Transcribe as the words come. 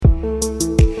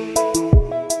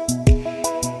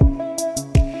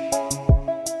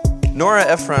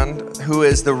Nora Ephron, who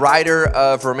is the writer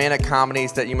of romantic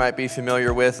comedies that you might be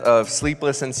familiar with, of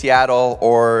Sleepless in Seattle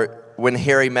or When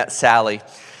Harry Met Sally.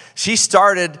 She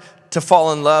started to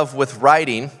fall in love with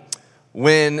writing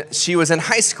when she was in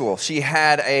high school. She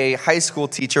had a high school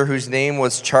teacher whose name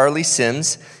was Charlie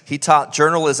Sims. He taught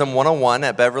Journalism 101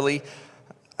 at Beverly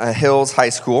Hills High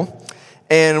School.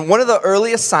 And one of the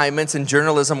early assignments in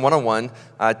Journalism 101,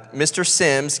 Mr.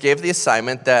 Sims gave the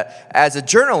assignment that as a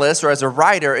journalist or as a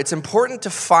writer, it's important to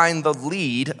find the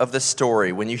lead of the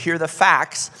story. When you hear the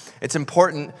facts, it's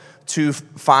important to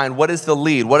find what is the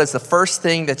lead, what is the first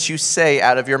thing that you say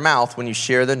out of your mouth when you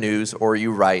share the news or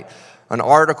you write an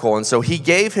article. And so he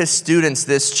gave his students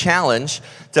this challenge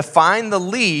to find the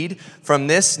lead from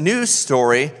this news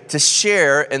story to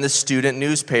share in the student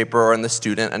newspaper or in the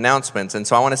student announcements. And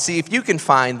so I want to see if you can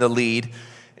find the lead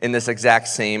in this exact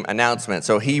same announcement.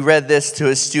 So he read this to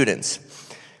his students.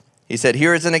 He said,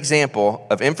 here is an example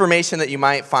of information that you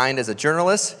might find as a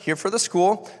journalist here for the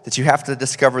school that you have to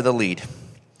discover the lead.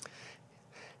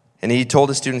 And he told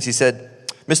his students, he said,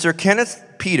 Mr. Kenneth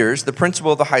Peters, the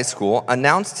principal of the high school,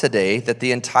 announced today that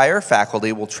the entire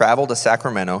faculty will travel to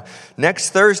Sacramento next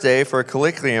Thursday for a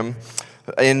curriculum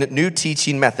in new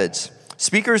teaching methods.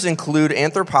 Speakers include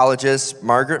anthropologist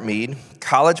Margaret Mead,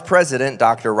 college president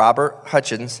Dr. Robert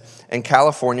Hutchins, and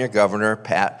California Governor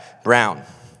Pat Brown.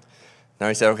 Now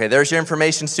he said, okay, there's your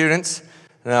information, students.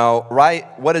 Now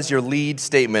write what is your lead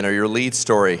statement or your lead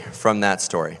story from that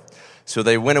story. So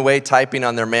they went away typing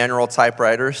on their manual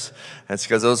typewriters. That's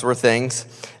because those were things.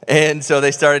 And so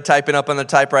they started typing up on the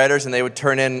typewriters, and they would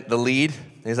turn in the lead.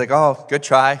 And he's like, oh, good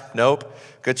try. Nope.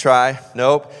 Good try.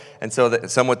 Nope. And so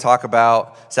some would talk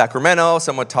about Sacramento.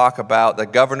 Some would talk about the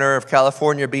governor of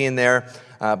California being there.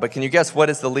 But can you guess what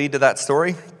is the lead to that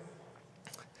story? It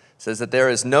says that there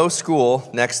is no school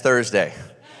next Thursday.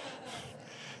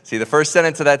 See, the first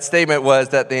sentence of that statement was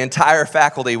that the entire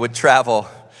faculty would travel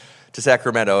to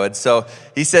Sacramento. And so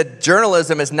he said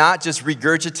journalism is not just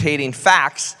regurgitating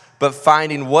facts, but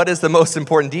finding what is the most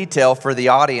important detail for the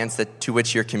audience to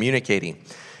which you're communicating.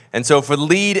 And so for the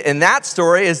lead in that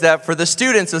story is that for the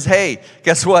students is, hey,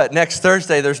 guess what? Next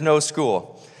Thursday, there's no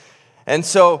school. And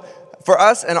so for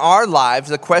us in our lives,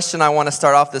 the question I want to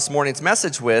start off this morning's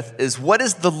message with is, what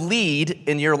is the lead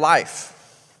in your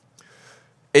life?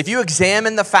 If you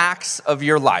examine the facts of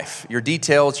your life, your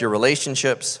details, your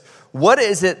relationships, what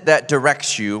is it that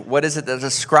directs you? What is it that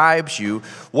describes you?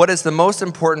 What is the most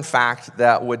important fact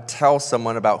that would tell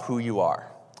someone about who you are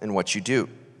and what you do?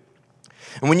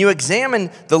 And when you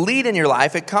examine the lead in your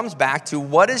life, it comes back to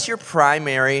what is your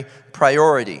primary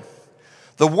priority?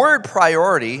 The word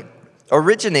priority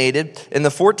originated in the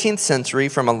 14th century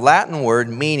from a Latin word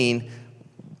meaning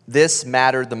this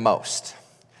mattered the most.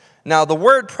 Now, the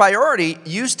word priority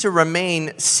used to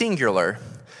remain singular,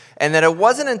 and that it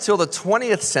wasn't until the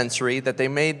 20th century that they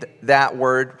made that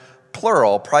word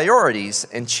plural, priorities,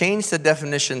 and changed the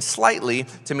definition slightly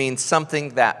to mean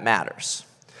something that matters.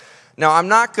 Now, I'm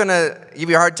not going to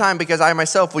give you a hard time because I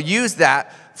myself will use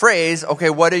that phrase, okay,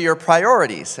 what are your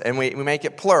priorities? And we make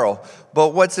it plural.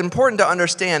 But what's important to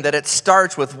understand that it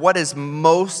starts with what is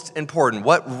most important,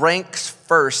 what ranks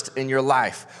first in your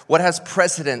life, what has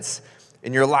precedence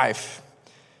in your life.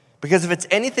 Because if it's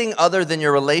anything other than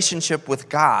your relationship with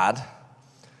God,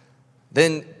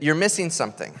 then you're missing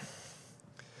something.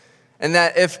 And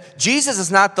that if Jesus is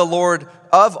not the Lord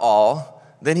of all,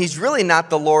 then he's really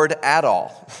not the Lord at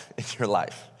all in your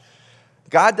life.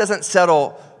 God doesn't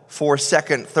settle for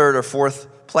second, third, or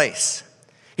fourth place.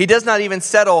 He does not even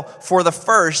settle for the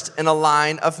first in a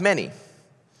line of many.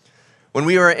 When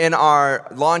we were in our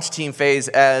launch team phase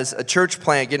as a church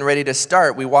plant getting ready to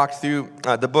start, we walked through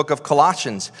the book of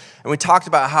Colossians, and we talked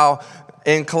about how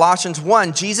in Colossians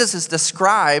 1, Jesus is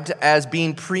described as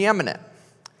being preeminent.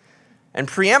 And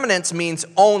preeminence means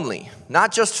only,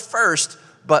 not just first,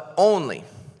 but only.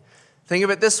 Think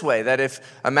of it this way, that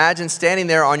imagine standing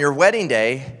there on your wedding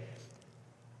day,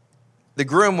 the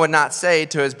groom would not say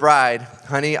to his bride,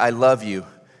 honey, I love you.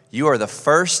 You are the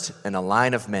first in a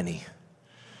line of many.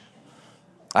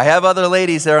 I have other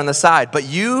ladies there on the side, but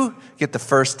you get the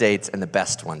first dates and the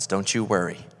best ones. Don't you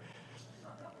worry.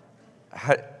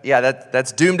 Yeah,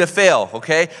 that's doomed to fail,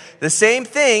 okay? The same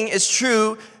thing is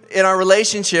true in our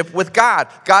relationship with God.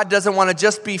 God doesn't want to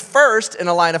just be first in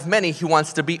a line of many. He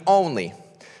wants to be only.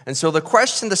 And so the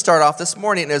question to start off this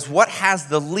morning is, what has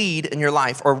the lead in your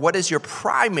life, or what is your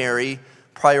primary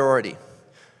priority?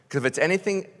 Because if it's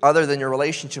anything other than your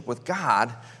relationship with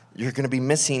God, you're going to be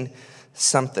missing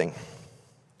something.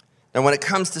 And when it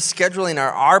comes to scheduling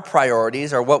our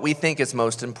priorities or what we think is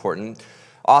most important,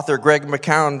 Author Greg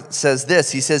McKeown says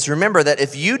this. He says, remember that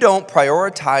if you don't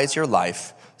prioritize your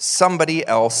life, somebody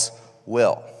else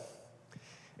will.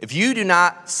 If you do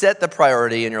not set the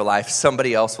priority in your life,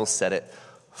 somebody else will set it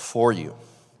for you.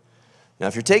 Now,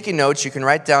 if you're taking notes, you can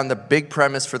write down the big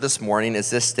premise for this morning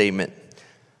is this statement,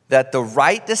 that the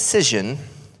right decision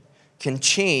can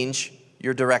change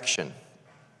your direction.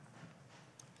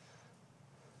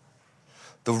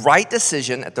 The right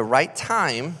decision at the right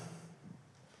time,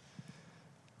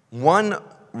 one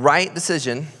right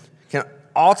decision can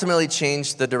ultimately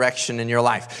change the direction in your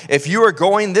life. If you are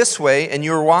going this way and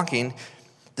you are walking,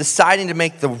 deciding to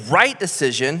make the right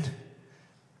decision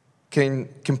can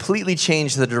completely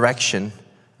change the direction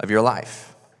of your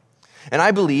life. And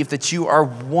I believe that you are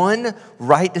one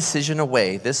right decision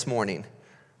away this morning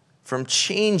from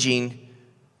changing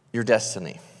your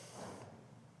destiny.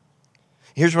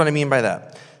 Here's what I mean by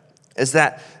that, is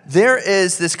that there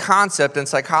is this concept in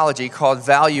psychology called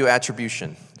value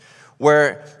attribution,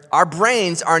 where our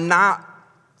brains are not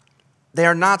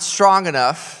strong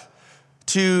enough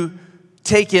to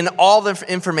take in all the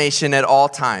information at all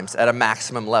times at a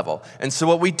maximum level. And so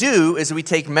what we do is we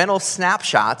take mental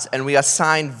snapshots and we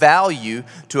assign value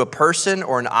to a person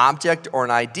or an object or an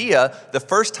idea the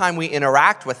first time we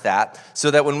interact with that,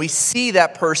 so that when we see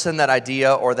that person, that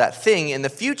idea, or that thing in the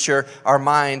future, our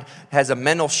mind has a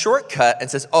mental shortcut and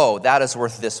says, oh, that is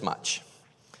worth this much.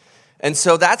 And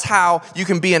so that's how you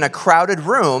can be in a crowded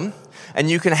room and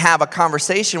you can have a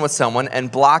conversation with someone and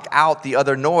block out the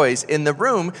other noise in the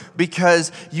room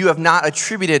because you have not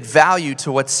attributed value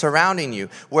to what's surrounding you.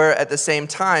 Where at the same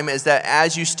time is that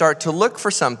as you start to look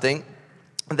for something,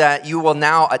 that you will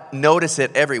now notice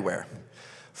it everywhere.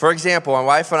 For example, my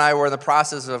wife and I were in the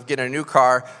process of getting a new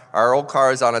car. Our old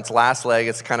car is on its last leg.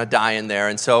 It's kind of dying there.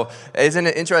 And so isn't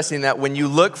it interesting that when you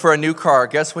look for a new car,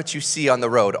 guess what you see on the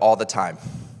road all the time?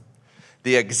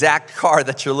 The exact car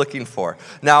that you're looking for.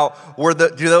 Now,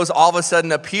 do those all of a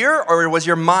sudden appear, or was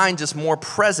your mind just more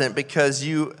present because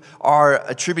you are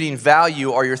attributing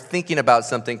value or you're thinking about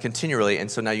something continually,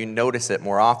 and so now you notice it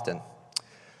more often?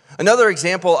 Another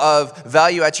example of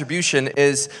value attribution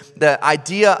is the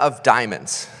idea of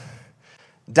diamonds.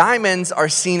 Diamonds are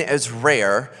seen as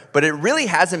rare, but it really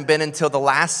hasn't been until the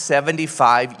last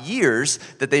 75 years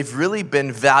that they've really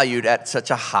been valued at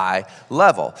such a high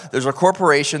level. There's a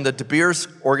corporation, the De Beers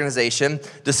organization,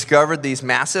 discovered these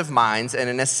massive mines and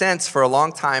in a sense for a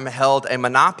long time held a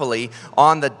monopoly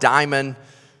on the diamond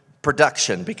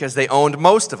production because they owned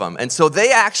most of them. And so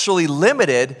they actually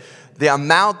limited the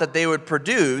amount that they would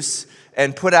produce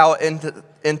and put out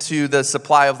into the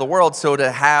supply of the world, so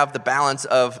to have the balance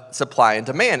of supply and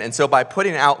demand. And so by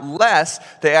putting out less,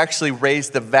 they actually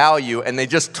raised the value, and they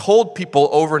just told people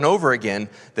over and over again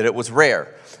that it was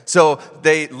rare. So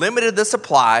they limited the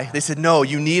supply. They said, no,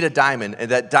 you need a diamond,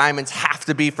 and that diamonds have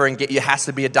to be it has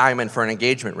to be a diamond for an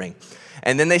engagement ring.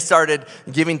 And then they started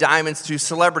giving diamonds to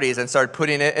celebrities and started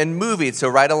putting it in movies. So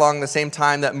right along the same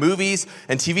time that movies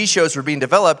and TV shows were being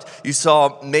developed, you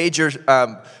saw major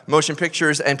motion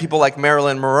pictures and people like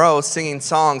Marilyn Monroe singing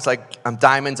songs like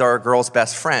Diamonds Are a Girl's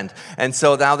Best Friend. And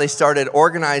so now they started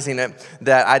organizing it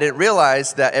that I didn't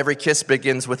realize that every kiss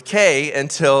begins with K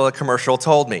until a commercial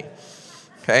told me.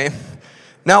 Okay?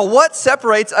 Now what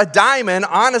separates a diamond,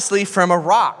 honestly, from a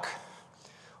rock?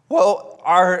 Well,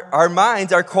 our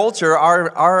minds, our culture,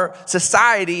 our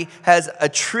society has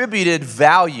attributed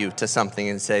value to something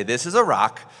and say, this is a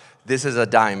rock, this is a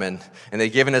diamond. And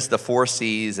they've given us the 4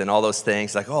 C's and all those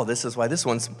things, like, oh, this is why this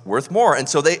one's worth more. And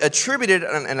so they attributed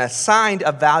and assigned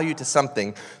a value to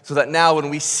something so that now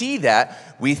when we see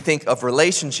that, we think of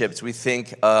relationships, we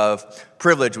think of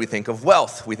privilege, we think of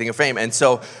wealth, we think of fame. And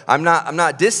so I'm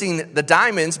not dissing the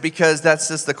diamonds because that's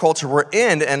just the culture we're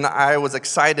in. And I was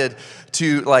excited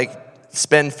to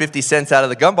spend 50 cents out of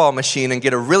the gumball machine and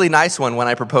get a really nice one when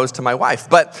I proposed to my wife.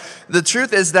 But the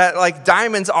truth is that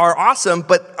diamonds are awesome,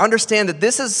 but understand that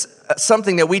this is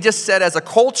something that we just said as a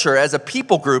culture, as a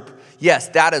people group, yes,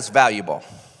 that is valuable.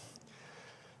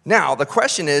 Now, the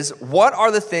question is, what are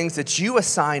the things that you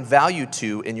assign value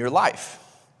to in your life?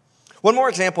 One more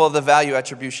example of the value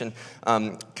attribution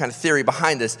kind of theory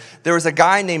behind this. There was a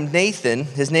guy named Nathan.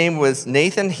 His name was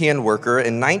Nathan Handwerker.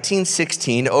 In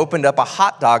 1916, opened up a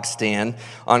hot dog stand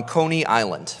on Coney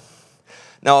Island.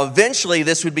 Now, eventually,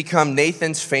 this would become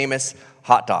Nathan's famous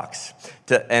hot dogs,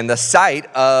 and the site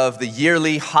of the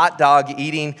yearly hot dog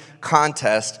eating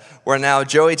contest, where now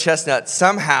Joey Chestnut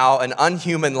somehow, an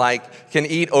unhuman-like, can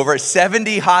eat over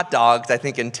 70 hot dogs, I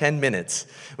think, in 10 minutes,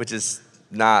 which is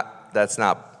that's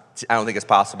not I don't think it's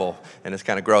possible, and it's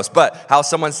kind of gross. But how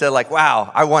someone said, like,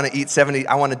 wow, I want to eat 70,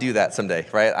 I want to do that someday,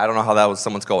 right? I don't know how that was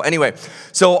someone's goal. Anyway,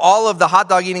 so all of the hot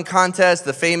dog eating contests,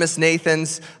 the famous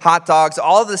Nathan's hot dogs,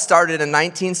 all of this started in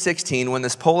 1916 when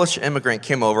this Polish immigrant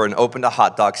came over and opened a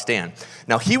hot dog stand.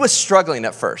 Now, he was struggling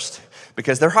at first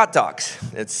because they're hot dogs.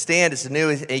 It's new,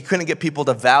 and he couldn't get people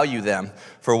to value them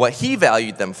for what he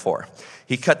valued them for.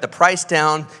 He cut the price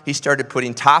down, he started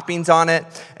putting toppings on it,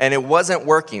 and it wasn't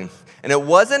working. And it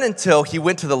wasn't until he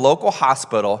went to the local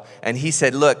hospital and he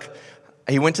said, look,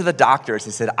 he went to the doctors. He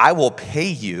said, I will pay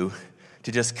you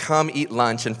to just come eat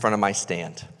lunch in front of my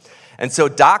stand. And so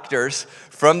doctors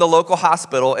from the local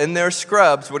hospital in their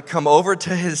scrubs would come over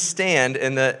to his stand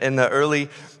in the early,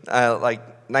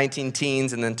 19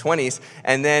 teens and then 20s.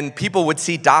 And then people would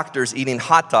see doctors eating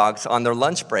hot dogs on their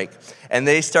lunch break. And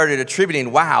they started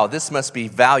attributing, wow, this must be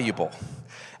valuable.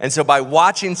 And so by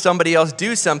watching somebody else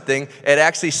do something, it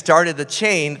actually started the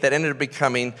chain that ended up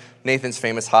becoming Nathan's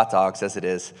Famous Hot Dogs as it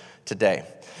is today.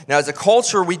 Now, as a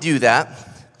culture, we do that.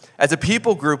 As a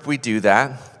people group, we do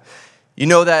that. You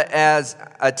know that as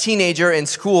a teenager in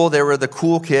school, there were the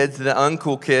cool kids, the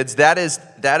uncool kids. That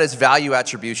is value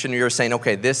attribution. You're saying,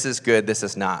 okay, this is good, this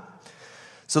is not.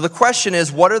 So the question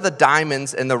is, what are the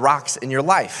diamonds and the rocks in your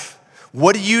life?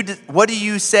 What do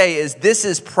you say is this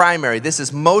is primary, this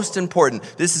is most important,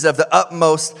 this is of the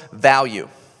utmost value?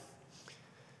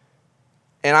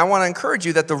 And I want to encourage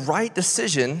you that the right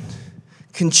decision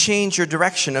can change your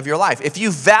direction of your life. If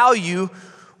you value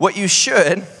what you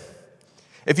should,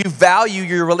 if you value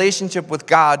your relationship with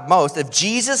God most, if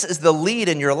Jesus is the lead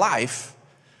in your life,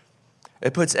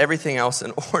 it puts everything else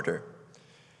in order.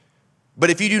 But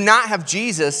if you do not have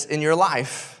Jesus in your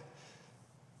life,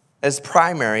 as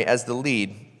primary, as the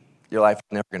lead, your life is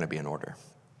never going to be in order.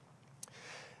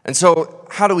 And so,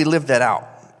 how do we live that out?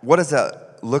 What does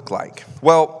that look like?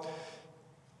 Well,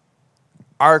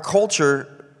 our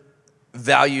culture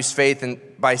values faith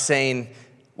by saying,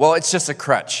 well, it's just a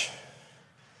crutch.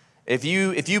 If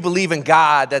you believe in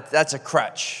God, that's a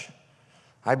crutch.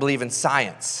 I believe in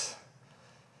science.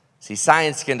 See,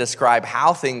 science can describe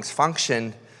how things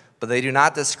function, but they do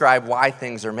not describe why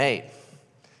things are made.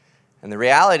 And the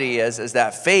reality is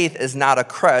that faith is not a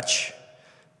crutch,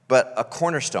 but a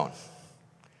cornerstone.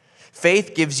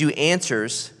 Faith gives you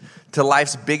answers to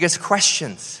life's biggest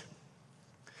questions.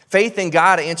 Faith in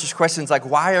God answers questions like,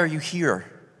 why are you here?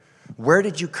 Where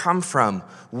did you come from?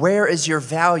 Where is your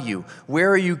value? Where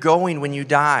are you going when you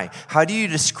die? How do you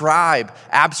describe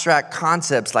abstract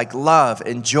concepts like love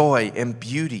and joy and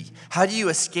beauty? How do you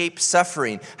escape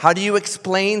suffering? How do you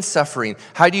explain suffering?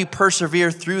 How do you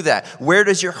persevere through that? Where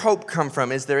does your hope come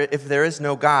from if there is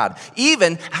no God?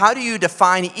 Even, how do you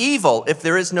define evil if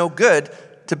there is no good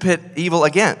to pit evil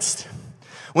against?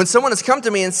 When someone has come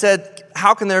to me and said,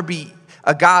 how can there be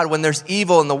a God when there's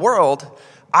evil in the world?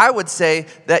 I would say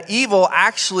that evil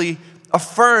actually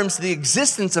affirms the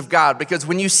existence of God, because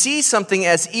when you see something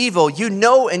as evil, you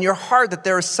know in your heart that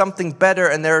there is something better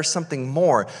and there is something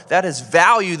more. That is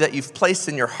value that you've placed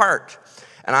in your heart.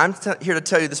 And I'm here to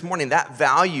tell you this morning that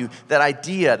value, that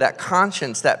idea, that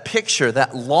conscience, that picture,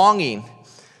 that longing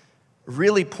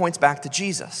really points back to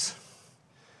Jesus.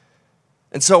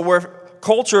 And so where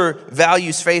culture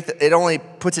values faith, it only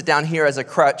puts it down here as a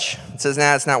crutch. It says,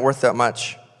 it's not worth that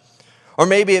much. Or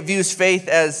maybe it views faith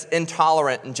as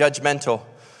intolerant and judgmental,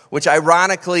 which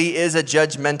ironically is a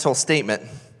judgmental statement,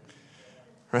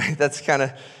 right?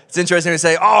 It's interesting to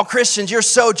say, oh, Christians, you're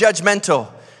so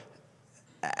judgmental.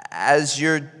 As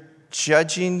you're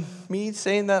judging me,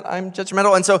 saying that I'm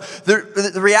judgmental. And so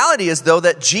the reality is, though,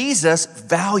 that Jesus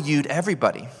valued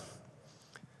everybody.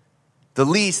 The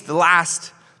least, the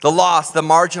last, the lost, the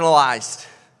marginalized.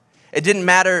 It didn't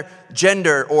matter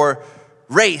gender or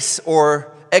race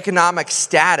or economic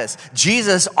status.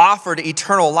 Jesus offered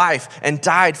eternal life and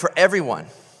died for everyone.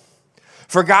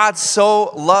 For God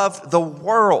so loved the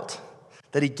world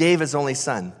that he gave his only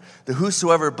son, that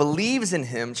whosoever believes in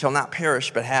him shall not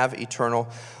perish but have eternal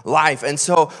life. And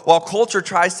so while culture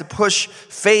tries to push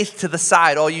faith to the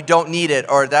side, oh, you don't need it,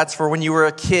 or that's for when you were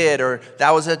a kid, or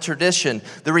that was a tradition,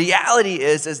 the reality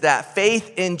is that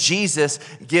faith in Jesus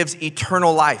gives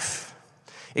eternal life.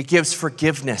 It gives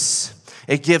forgiveness.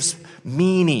 It gives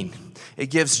meaning. It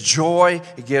gives joy.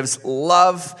 It gives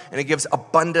love. And it gives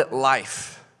abundant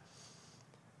life.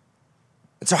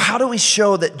 And so how do we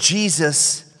show that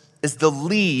Jesus is the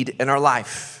lead in our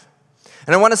life?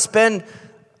 And I want to spend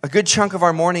a good chunk of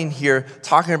our morning here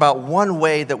talking about one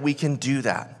way that we can do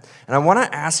that. And I want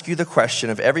to ask you the question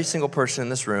of every single person in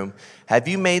this room: have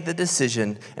you made the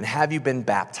decision and have you been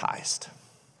baptized?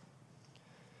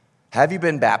 Have you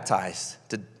been baptized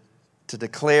to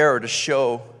declare or to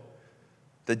show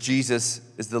that Jesus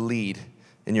is the lead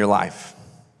in your life.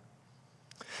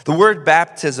 The word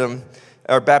baptism,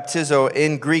 or baptizo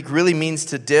in Greek, really means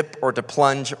to dip or to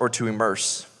plunge or to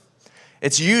immerse.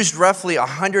 It's used roughly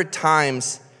 100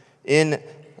 times in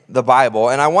the Bible.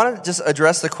 And I want to just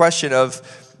address the question of,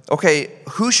 okay,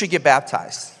 who should get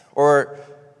baptized? Or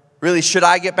really, should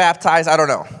I get baptized? I don't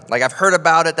know. Like, I've heard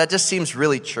about it. That just seems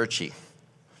really churchy.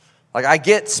 Like, I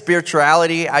get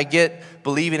spirituality. I get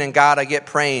believing in God. I get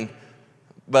praying.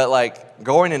 But, like,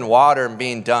 going in water and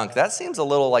being dunked, that seems a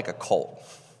little like a cult.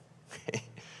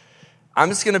 I'm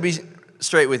just going to be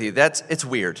straight with you. It's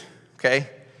weird, okay?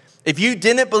 If you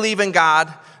didn't believe in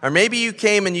God, or maybe you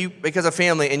came and you, because of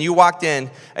family, and you walked in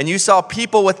and you saw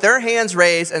people with their hands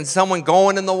raised and someone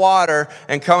going in the water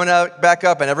and coming out, back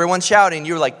up and everyone shouting,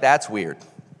 you were like, that's weird,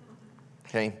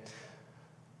 okay?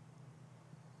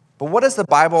 But what does the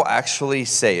Bible actually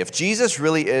say? If Jesus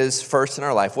really is first in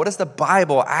our life, what does the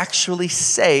Bible actually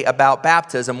say about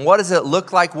baptism? What does it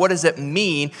look like? What does it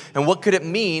mean? And what could it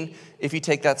mean if you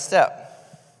take that step?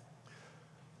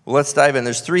 Well, let's dive in.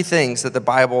 There's 3 things that the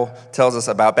Bible tells us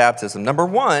about baptism. Number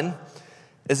 1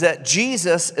 is that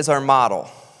Jesus is our model.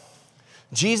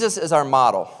 Jesus is our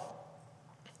model.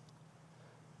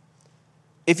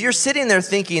 If you're sitting there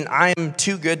thinking, I'm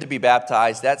too good to be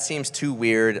baptized, that seems too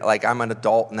weird, like I'm an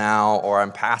adult now or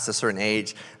I'm past a certain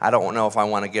age, I don't know if I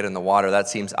want to get in the water, that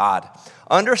seems odd.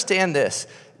 Understand this,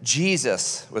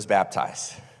 Jesus was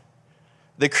baptized.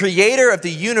 The creator of the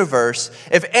universe,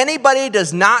 if anybody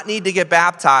does not need to get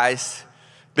baptized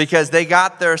because they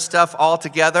got their stuff all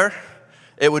together,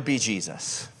 it would be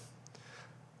Jesus.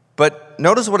 But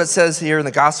notice what it says here in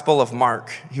the Gospel of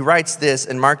Mark. He writes this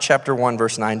in Mark chapter 1,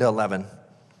 verse 9 to 11.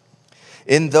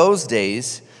 In those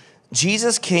days,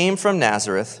 Jesus came from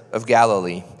Nazareth of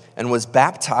Galilee and was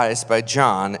baptized by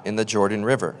John in the Jordan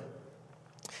River.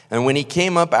 And when he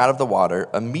came up out of the water,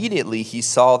 immediately he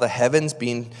saw the heavens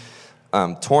being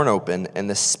torn open, and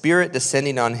the Spirit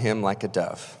descending on him like a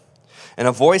dove. And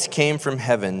a voice came from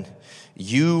heaven,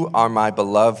 "You are my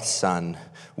beloved Son.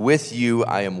 With you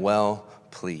I am well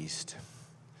pleased."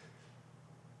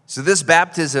 So this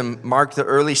baptism marked the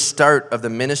early start of the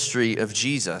ministry of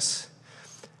Jesus.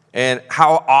 And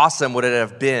how awesome would it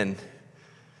have been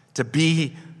to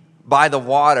be by the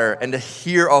water and to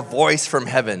hear a voice from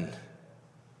heaven.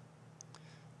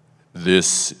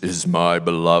 "This is my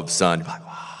beloved Son." You're like,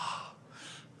 wow.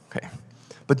 Okay.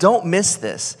 But don't miss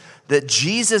this, that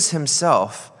Jesus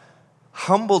himself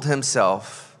humbled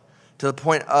himself to the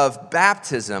point of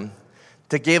baptism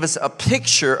to give us a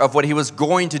picture of what he was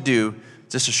going to do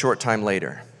just a short time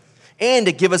later. And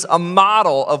to give us a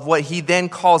model of what he then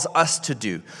calls us to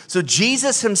do. So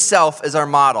Jesus himself is our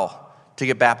model to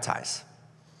get baptized.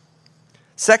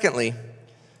 Secondly,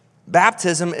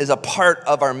 baptism is a part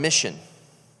of our mission.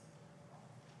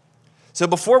 So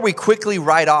before we quickly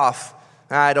write off,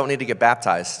 I don't need to get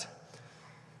baptized,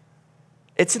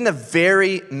 it's in the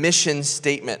very mission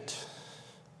statement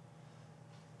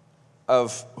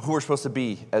of who we're supposed to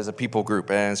be as a people group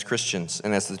and as Christians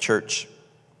and as the church.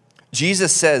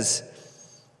 Jesus says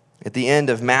at the end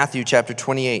of Matthew chapter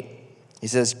 28, he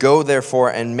says, "Go therefore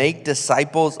and make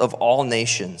disciples of all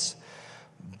nations,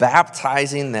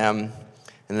 baptizing them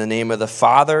in the name of the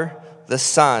Father, the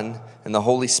Son, and the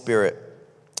Holy Spirit,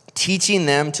 teaching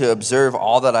them to observe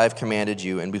all that I've commanded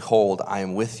you. And behold, I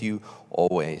am with you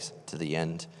always to the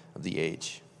end of the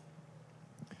age."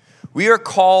 We are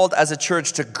called as a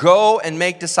church to go and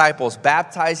make disciples,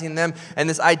 baptizing them. And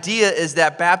this idea is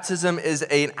that baptism is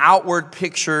an outward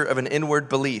picture of an inward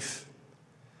belief.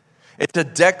 It's a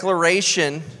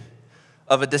declaration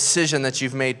of a decision that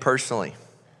you've made personally.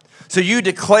 So you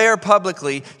declare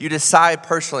publicly, you decide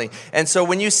personally. And so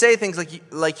when you say things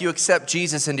like you accept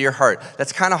Jesus into your heart,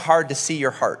 that's kind of hard to see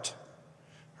your heart.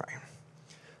 Right?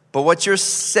 But what you're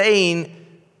saying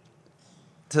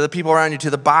to the people around you, to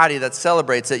the body that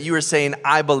celebrates, that you are saying,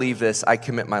 I believe this, I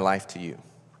commit my life to you.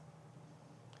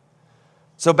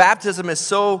 So baptism is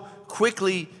so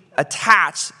quickly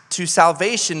attached to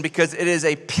salvation because it is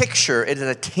a picture, it is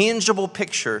a tangible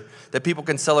picture that people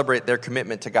can celebrate their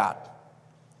commitment to God.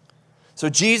 So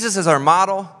Jesus is our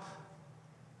model.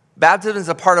 Baptism is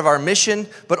a part of our mission,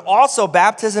 but also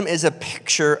baptism is a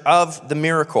picture of the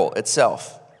miracle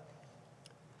itself.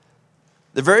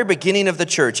 The very beginning of the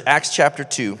church, Acts chapter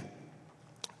 2,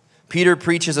 Peter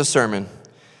preaches a sermon,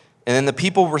 and then the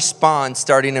people respond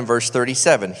starting in verse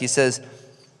 37. He says,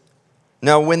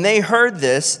 "Now when they heard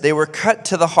this, they were cut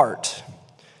to the heart,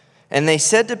 and they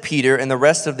said to Peter and the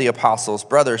rest of the apostles,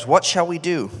 'Brothers, what shall we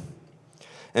do?'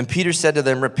 And Peter said to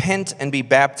them, "Repent and be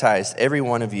baptized, every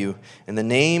one of you, in the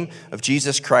name of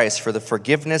Jesus Christ for the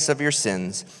forgiveness of your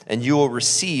sins, and you will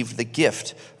receive the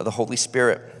gift of the Holy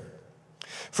Spirit.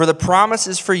 For the promise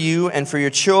is for you and for your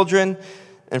children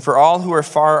and for all who are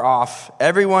far off,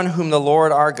 everyone whom the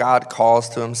Lord our God calls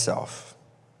to himself."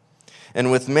 And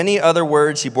with many other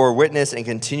words he bore witness and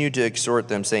continued to exhort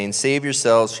them, saying, "Save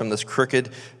yourselves from this crooked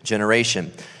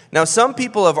generation." Now, some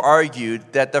people have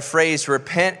argued that the phrase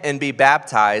 "repent and be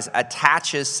baptized"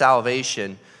 attaches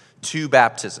salvation to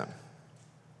baptism.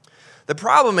 The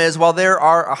problem is, while there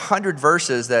are 100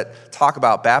 verses that talk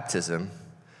about baptism,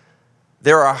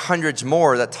 there are hundreds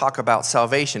more that talk about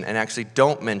salvation and actually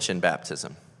don't mention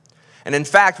baptism. And in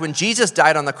fact, when Jesus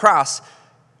died on the cross,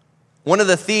 one of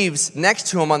the thieves next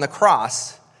to him on the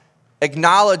cross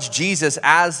acknowledged Jesus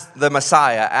as the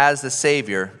Messiah, as the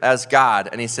Savior, as God,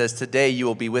 and he says, "Today you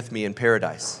will be with me in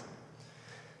paradise."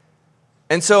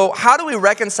 And so how do we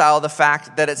reconcile the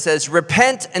fact that it says,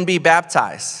 "Repent and be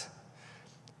baptized"?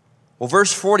 Well,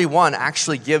 verse 41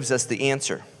 actually gives us the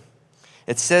answer.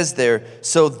 It says there,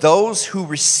 "So those who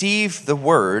received the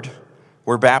word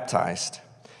were baptized,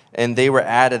 and they were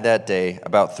added that day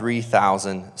about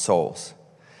 3,000 souls."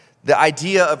 The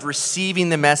idea of receiving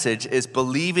the message is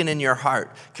believing in your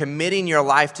heart, committing your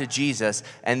life to Jesus,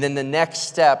 and then the next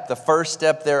step, the first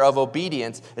step there of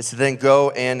obedience, is to then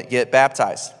go and get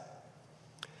baptized.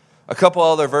 A couple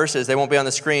other verses, they won't be on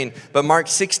the screen, but Mark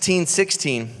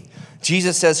 16:16,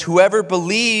 Jesus says, "Whoever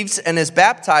believes and is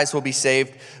baptized will be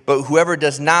saved, but whoever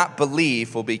does not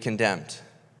believe will be condemned."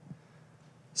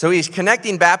 So he's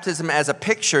connecting baptism as a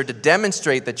picture to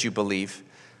demonstrate that you believe,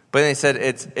 but then he said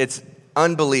it's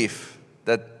unbelief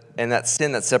and that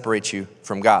sin that separates you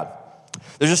from God.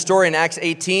 There's a story in Acts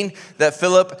 18 that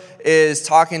Philip is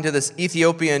talking to this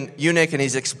Ethiopian eunuch, and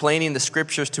he's explaining the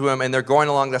scriptures to him, and they're going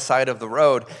along the side of the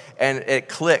road, and it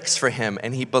clicks for him,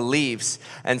 and he believes.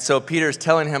 And so Peter's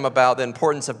telling him about the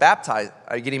importance of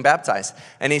getting baptized.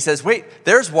 And he says, "Wait,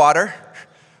 there's water.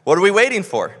 What are we waiting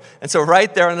for?" And so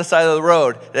right there on the side of the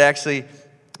road, it actually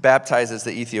baptizes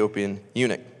the Ethiopian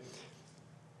eunuch.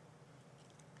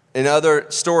 In other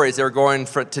stories, they were going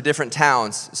to different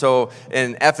towns. So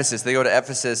in Ephesus, they go to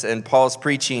Ephesus, and Paul's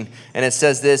preaching, and it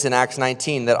says this in Acts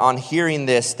 19, that on hearing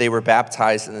this, they were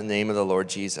baptized in the name of the Lord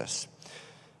Jesus.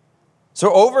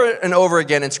 So over and over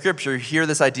again in Scripture, you hear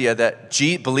this idea that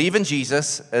believe in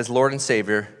Jesus as Lord and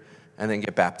Savior, and then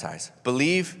get baptized.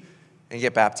 Believe and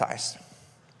get baptized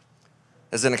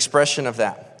as an expression of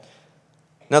that.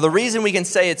 Now, the reason we can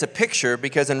say it's a picture,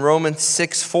 because in Romans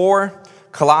 6:4,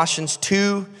 Colossians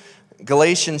 2,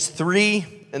 Galatians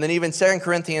 3, and then even 2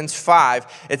 Corinthians 5,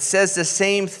 it says the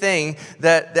same thing,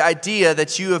 that the idea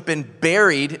that you have been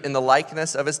buried in the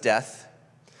likeness of his death.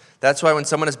 That's why when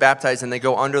someone is baptized and they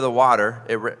go under the water,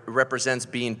 it represents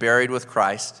being buried with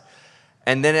Christ.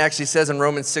 And then it actually says in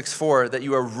Romans 6:4 that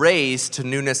you are raised to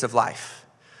newness of life.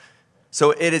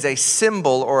 So it is a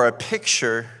symbol or a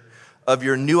picture of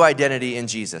your new identity in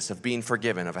Jesus, of being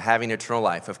forgiven, of having eternal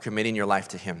life, of committing your life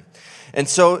to him. And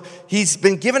so he's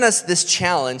been giving us this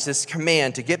challenge, this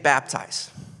command to get baptized.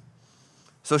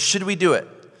 So should we do it?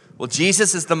 Well,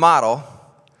 Jesus is the model,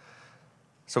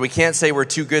 so we can't say we're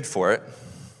too good for it.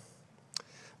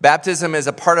 Baptism is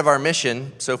a part of our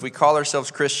mission, so if we call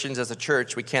ourselves Christians as a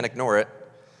church, we can't ignore it.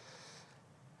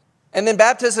 And then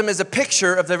baptism is a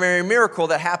picture of the very miracle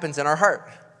that happens in our heart,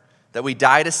 that we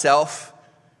die to self,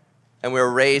 and we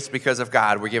were raised because of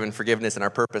God. We're given forgiveness, and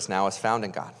our purpose now is found in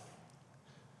God.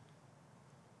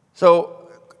 So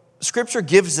Scripture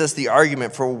gives us the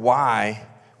argument for why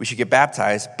we should get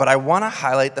baptized, but I want to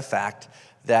highlight the fact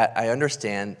that I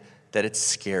understand that it's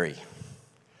scary.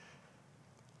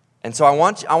 And so I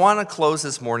want to close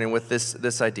this morning with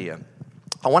this idea.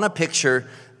 I want to picture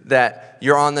that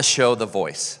you're on the show The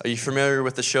Voice. Are you familiar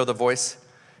with the show The Voice?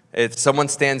 Someone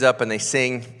stands up and they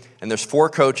sing, and there's 4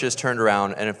 coaches turned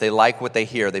around, and if they like what they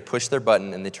hear, they push their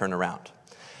button and they turn around.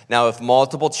 Now, if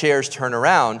multiple chairs turn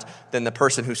around, then the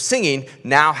person who's singing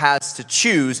now has to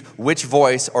choose which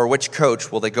voice or which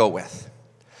coach will they go with.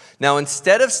 Now,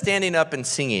 instead of standing up and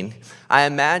singing,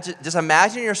 just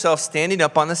imagine yourself standing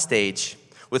up on the stage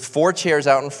with 4 chairs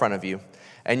out in front of you,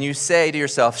 and you say to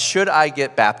yourself, should I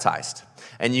get baptized?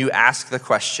 And you ask the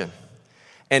question,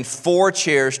 and 4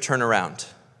 chairs turn around.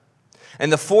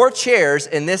 And the 4 chairs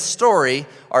in this story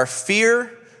are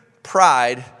fear,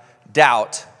 pride,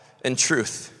 doubt, and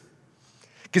truth.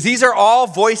 Because these are all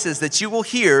voices that you will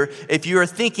hear if you are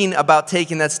thinking about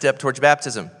taking that step towards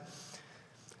baptism.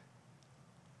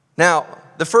 Now,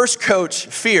 the first coach,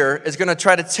 fear, is going to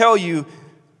try to tell you,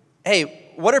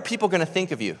 hey, what are people going to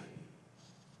think of you?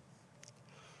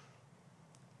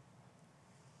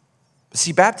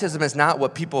 See, baptism is not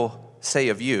what people say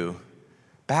of you.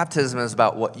 Baptism is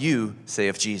about what you say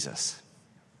of Jesus.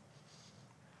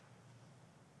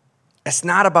 It's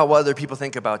not about what other people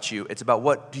think about you. It's about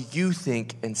what do you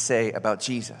think and say about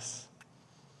Jesus.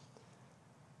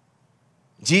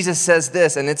 Jesus says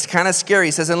this, and it's kind of scary.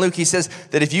 He says in Luke, he says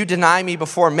that if you deny me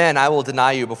before men, I will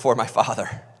deny you before my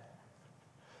Father.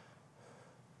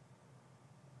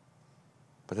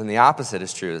 But then the opposite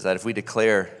is true, is that if we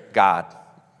declare God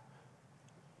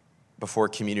before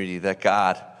community, that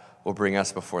God will bring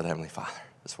us before the Heavenly Father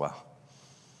as well.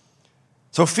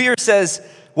 So fear says,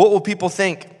 what will people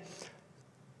think?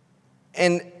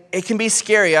 And it can be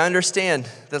scary. I understand.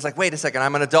 That's like, wait a second,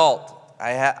 I'm an adult.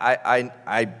 I'm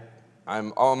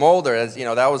older. As you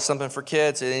know, that was something for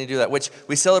kids. And you do that, which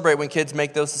we celebrate when kids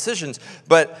make those decisions.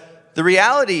 But the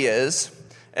reality is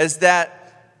that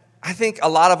I think a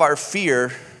lot of our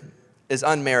fear is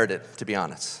unmerited, to be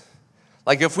honest.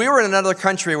 Like if we were in another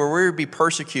country where we would be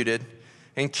persecuted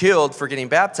and killed for getting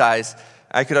baptized,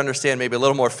 I could understand maybe a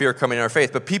little more fear coming in our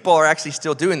faith. But people are actually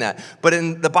still doing that. But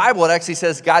in the Bible, it actually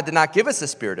says God did not give us a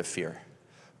spirit of fear,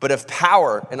 but of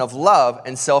power and of love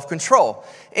and self-control.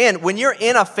 And when you're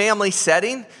in a family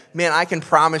setting, man, I can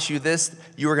promise you this,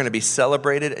 you are going to be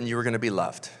celebrated and you are going to be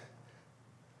loved.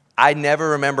 I never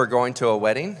remember going to a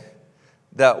wedding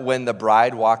that when the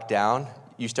bride walked down,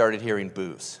 you started hearing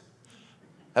boos.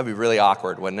 That'd be really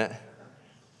awkward, wouldn't it?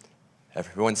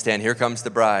 Everyone stand, here comes the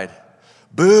bride.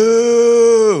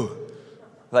 Boo!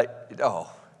 Like, oh,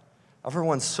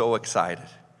 everyone's so excited.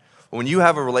 When you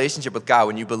have a relationship with God,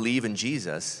 when you believe in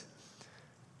Jesus,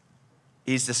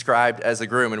 he's described as the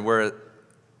groom and we're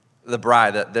the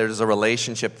bride, that there's a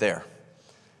relationship there.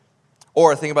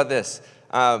 Or think about this.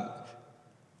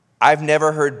 I've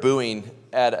never heard booing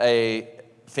at a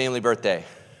family birthday.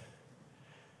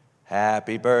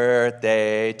 Happy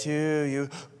birthday to you.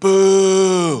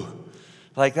 Boo!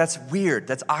 Like, that's weird.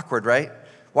 That's awkward, right?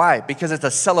 Why? Because it's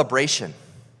a celebration.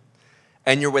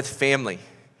 And you're with family.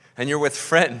 And you're with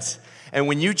friends. And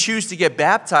when you choose to get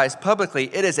baptized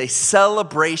publicly, it is a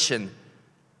celebration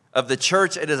of the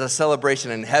church. It is a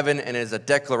celebration in heaven, and it is a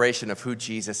declaration of who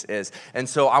Jesus is. And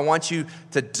so I want you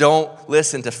to don't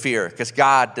listen to fear, because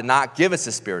God did not give us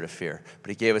a spirit of fear, but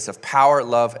he gave us of power,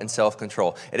 love, and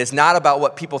self-control. It is not about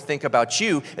what people think about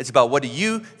you. It's about what do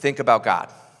you think about God.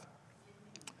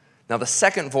 Now, the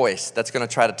second voice that's going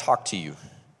to try to talk to you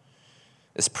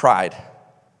is pride.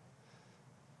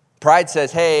 Pride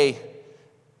says, hey,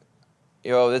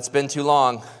 it's been too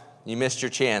long. You missed your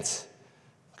chance,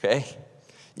 okay?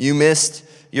 You missed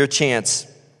your chance.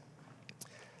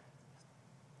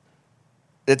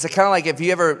 It's kind of like if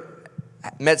you ever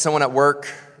met someone at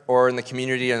work or in the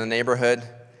community or in the neighborhood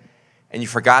and you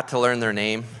forgot to learn their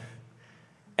name,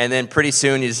 and then pretty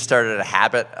soon you just started a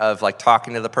habit of like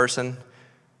talking to the person,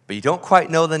 but you don't quite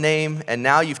know the name, and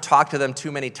now you've talked to them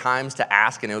too many times to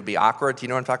ask, and it would be awkward. Do you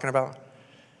know what I'm talking about?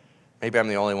 Maybe I'm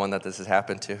the only one that this has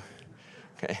happened to.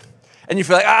 Okay. And you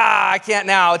feel like, I can't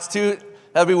now.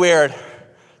 That'd be weird.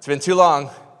 It's been too long.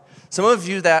 Some of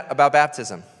you that about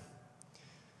baptism.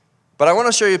 But I want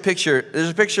to show you a picture. There's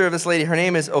a picture of this lady. Her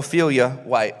name is Ophelia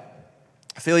White.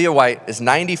 Ophelia White is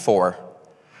 94.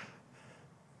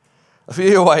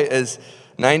 Ophelia White is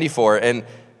 94.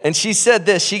 And she said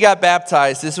this. She got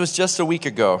baptized. This was just a week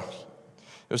ago.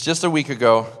 It was just a week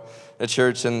ago at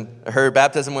church, and her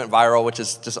baptism went viral, which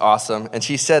is just awesome. And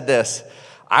she said this: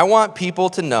 I want people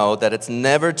to know that it's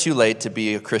never too late to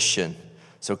be a Christian,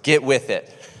 so get with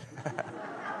it.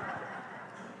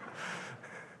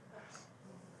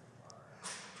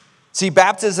 See,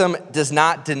 baptism does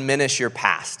not diminish your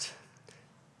past.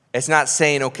 It's not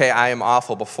saying, okay, I am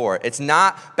awful before.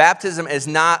 Baptism is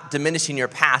not diminishing your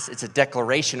past. It's a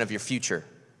declaration of your future.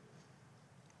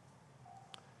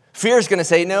 Fear is going to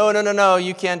say, no,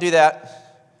 you can't do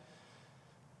that.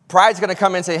 Pride's going to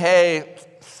come in and say, hey,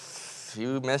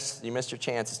 you missed your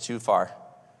chance. It's too far.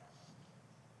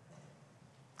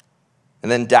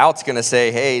 And then doubt's going to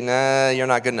say, hey, nah, you're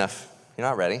not good enough. You're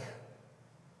not ready.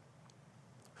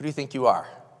 Who do you think you are?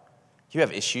 You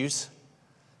have issues.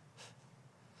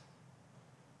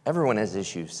 Everyone has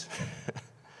issues.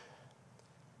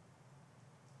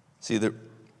 See, the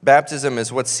baptism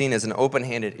is what's seen as an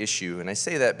open-handed issue. And I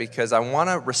say that because I want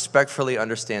to respectfully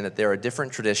understand that there are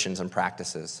different traditions and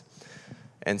practices.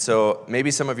 And so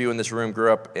maybe some of you in this room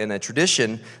grew up in a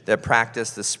tradition that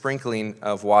practiced the sprinkling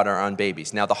of water on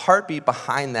babies. Now, the heartbeat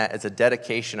behind that is a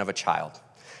dedication of a child.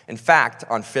 In fact,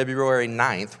 on February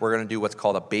 9th, we're going to do what's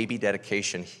called a baby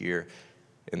dedication here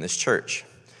in this church.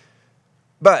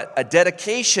 But a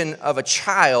dedication of a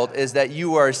child is that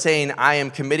you are saying, I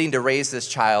am committing to raise this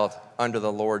child under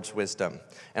the Lord's wisdom,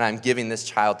 and I'm giving this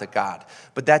child to God.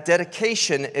 But that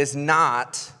dedication is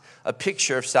not a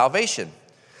picture of salvation.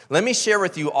 Let me share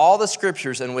with you all the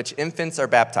scriptures in which infants are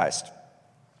baptized.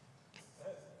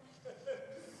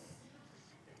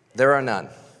 There are none.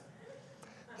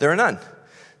 There are none.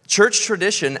 Church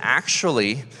tradition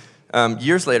actually,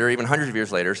 years later, even hundreds of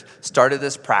years later, started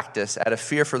this practice out of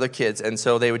fear for their kids. And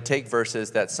so they would take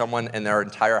verses that someone in their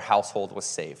entire household was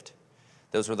saved.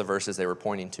 Those were the verses they were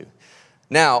pointing to.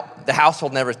 Now, the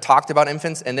household never talked about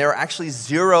infants, and there are actually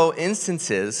 0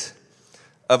 instances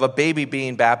of a baby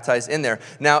being baptized in there.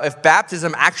 Now, if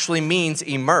baptism actually means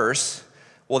immerse,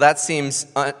 well, that seems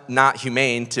not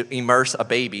humane to immerse a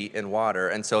baby in water.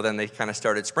 And so then they kind of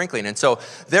started sprinkling. And so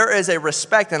there is a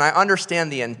respect, and I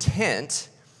understand the intent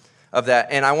of that.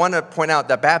 And I want to point out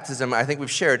that baptism, I think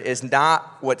we've shared, is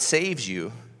not what saves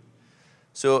you.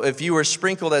 So if you were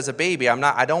sprinkled as a baby,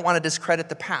 I don't want to discredit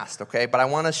the past, okay? But I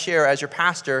want to share as your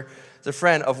pastor, as a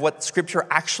friend, of what Scripture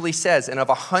actually says. And of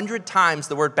 100 times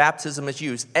the word baptism is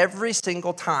used, every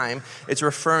single time it's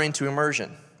referring to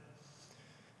immersion.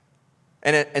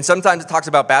 And sometimes it talks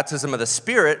about baptism of the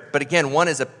Spirit, but again, one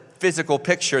is a physical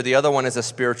picture, the other one is a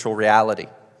spiritual reality.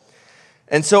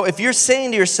 And so if you're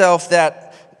saying to yourself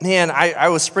that, man, I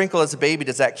was sprinkled as a baby,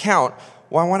 does that count?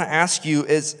 What I want to ask you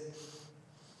is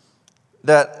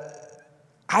that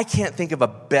I can't think of a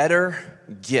better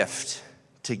gift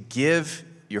to give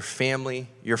your family,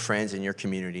 your friends, and your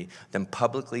community than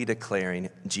publicly declaring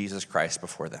Jesus Christ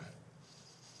before them.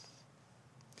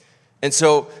 And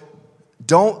so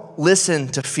don't listen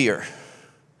to fear.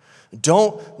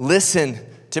 Don't listen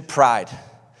to pride.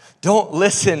 Don't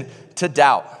listen to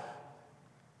doubt.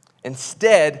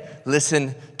 Instead,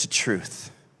 listen to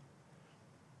truth.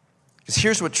 Because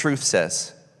here's what truth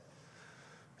says.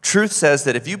 Truth says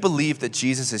that if you believe that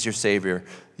Jesus is your Savior,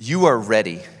 you are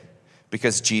ready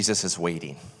because Jesus is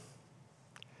waiting.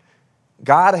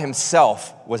 God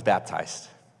himself was baptized.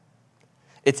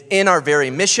 It's in our very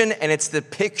mission, and it's the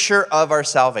picture of our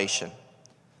salvation.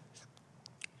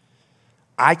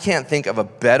 I can't think of a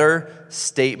better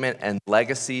statement and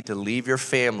legacy to leave your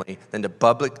family than to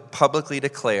publicly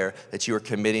declare that you are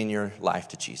committing your life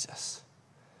to Jesus.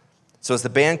 So as the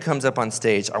band comes up on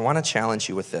stage, I want to challenge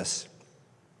you with this.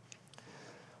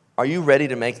 Are you ready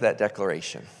to make that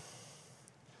declaration?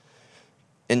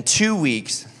 In 2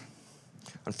 weeks,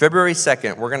 on February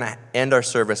 2nd, we're going to end our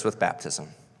service with baptism.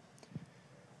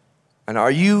 And are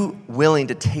you willing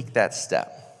to take that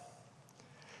step?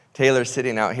 Taylor's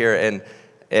sitting out here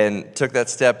and took that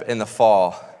step in the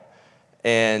fall.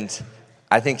 And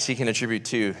I think she can attribute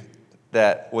too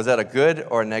that, was that a good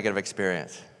or a negative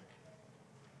experience?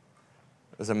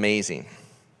 It was amazing.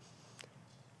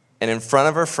 And in front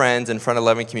of her friends, in front of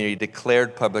Loving Community,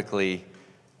 declared publicly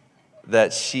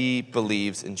that she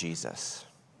believes in Jesus.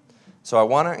 So I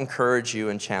want to encourage you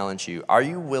and challenge you. Are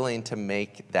you willing to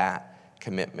make that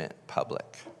commitment public?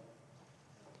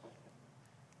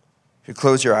 If you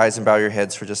close your eyes and bow your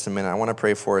heads for just a minute, I want to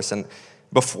pray for us. And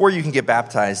before you can get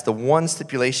baptized, the one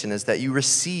stipulation is that you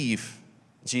receive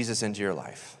Jesus into your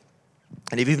life.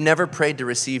 And if you've never prayed to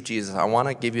receive Jesus, I want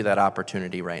to give you that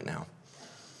opportunity right now.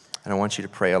 And I want you to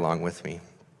pray along with me.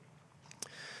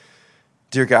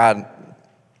 Dear God,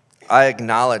 I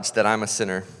acknowledge that I'm a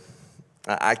sinner.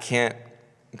 I can't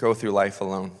go through life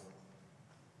alone.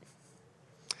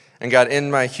 And God, in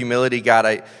my humility,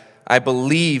 God, I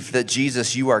believe that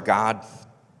Jesus, you are God,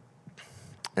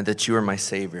 and that you are my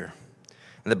Savior.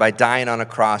 And that by dying on a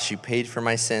cross, you paid for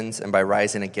my sins, and by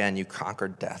rising again, you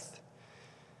conquered death.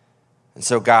 And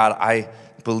so, God, I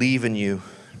believe in you,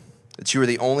 that you are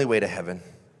the only way to heaven.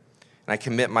 And I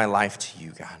commit my life to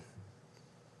you, God.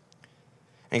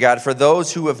 And God, for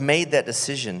those who have made that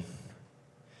decision,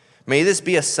 may this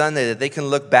be a Sunday that they can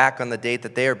look back on the date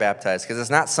that they are baptized. Because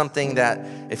it's not something that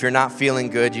if you're not feeling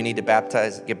good, you need to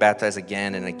get baptized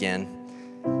again and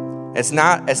again. It's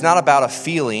not about a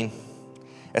feeling.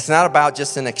 It's not about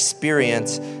just an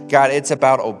experience. God, it's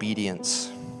about obedience.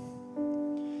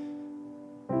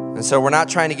 And so we're not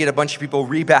trying to get a bunch of people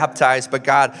rebaptized, but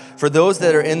God, for those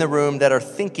that are in the room that are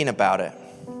thinking about it,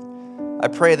 I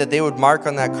pray that they would mark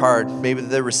on that card, maybe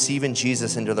they're receiving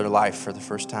Jesus into their life for the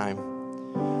first time.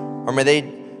 Or may they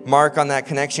mark on that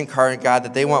connection card, God,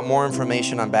 that they want more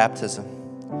information on baptism.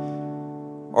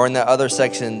 Or in that other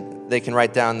section, they can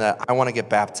write down that I want to get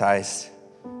baptized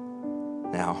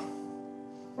now.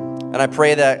 And I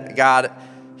pray that, God,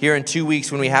 here in 2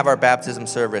 weeks when we have our baptism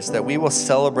service, that we will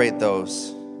celebrate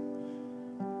those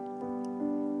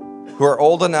who are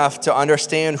old enough to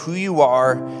understand who you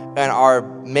are and are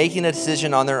making a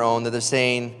decision on their own, that they're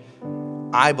saying,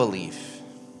 I believe.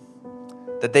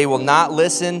 That they will not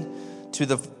listen to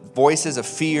the voices of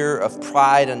fear, of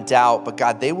pride, and doubt, but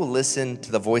God, they will listen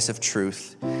to the voice of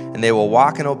truth, and they will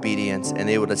walk in obedience, and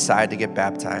they will decide to get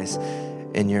baptized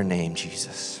in your name,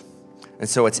 Jesus. And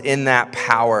so it's in that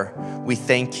power we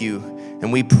thank you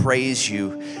and we praise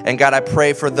you. And God, I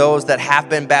pray for those that have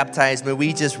been baptized, may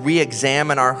we just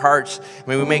re-examine our hearts.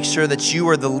 May we make sure that you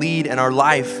are the lead in our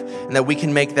life and that we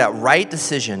can make that right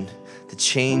decision to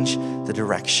change the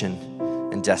direction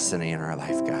and destiny in our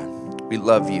life, God. We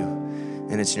love you.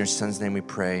 And it's in your son's name we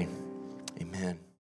pray. Amen.